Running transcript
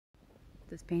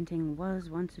This painting was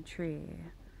once a tree.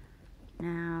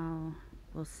 Now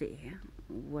we'll see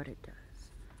what it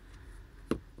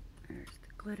does. There's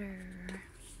the glitter.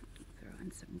 Throw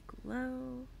in some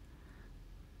glow.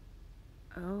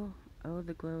 Oh,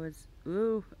 the glow is,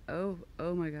 ooh, oh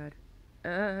my god.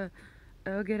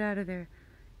 Oh, get out of there.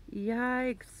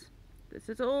 Yikes. This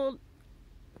is old.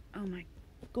 Oh my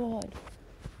god.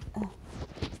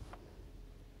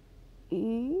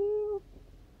 Ew.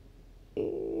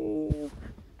 Ew.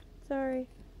 Sorry.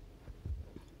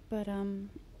 But,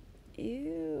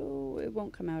 ew. It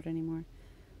won't come out anymore.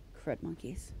 Crud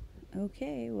monkeys.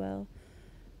 Okay, well,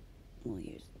 we'll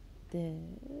use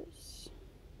this.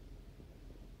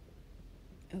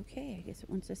 Okay, I guess it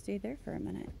wants to stay there for a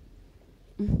minute.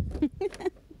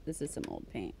 This is some old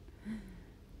paint.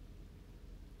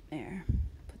 There.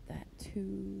 Put that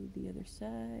to the other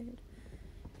side.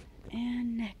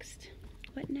 And next.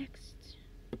 What next?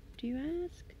 Do you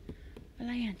ask? Well,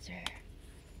 I answer.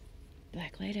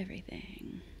 Blacklight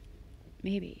everything.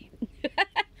 Maybe.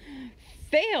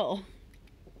 Fail!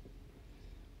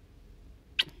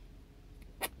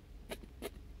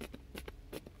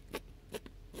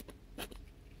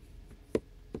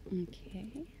 Okay.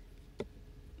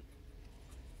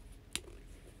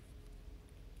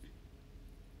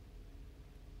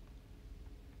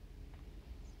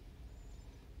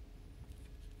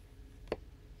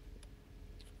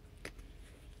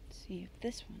 Let's see if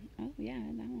this one, oh yeah,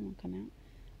 that one will come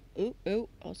out. Ooh,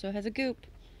 also has a goop.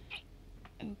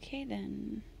 Okay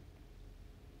then.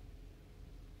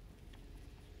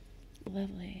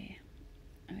 Lovely.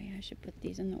 Oh yeah, I should put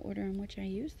these in the order in which I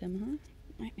use them,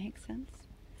 huh? Might make sense.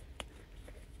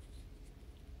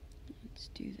 Let's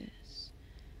do this.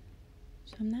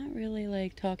 So I'm not really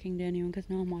like talking to anyone because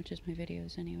no one watches my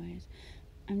videos anyways.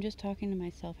 I'm just talking to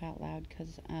myself out loud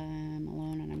because I'm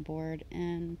alone and I'm bored,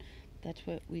 and that's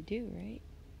what we do, right?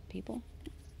 People?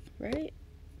 Right?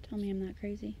 Tell me I'm not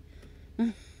crazy.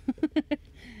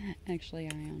 Actually,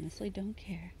 I honestly don't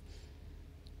care.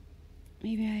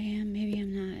 Maybe I am, maybe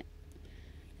I'm not.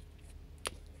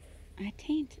 I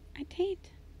taint.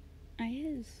 I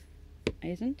is. I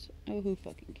isn't? Oh, who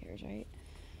fucking cares, right?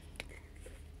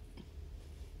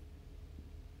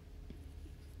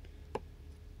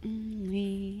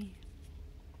 Only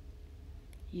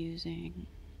using...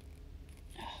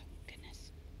 Oh,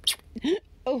 goodness.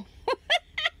 Oh!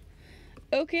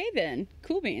 Okay then.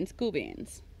 Cool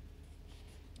beans.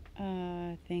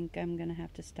 I think I'm gonna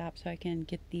have to stop so I can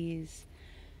get these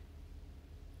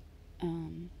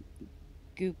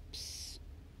goops,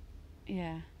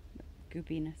 yeah,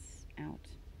 goopiness out.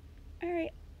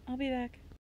 Alright, I'll be back.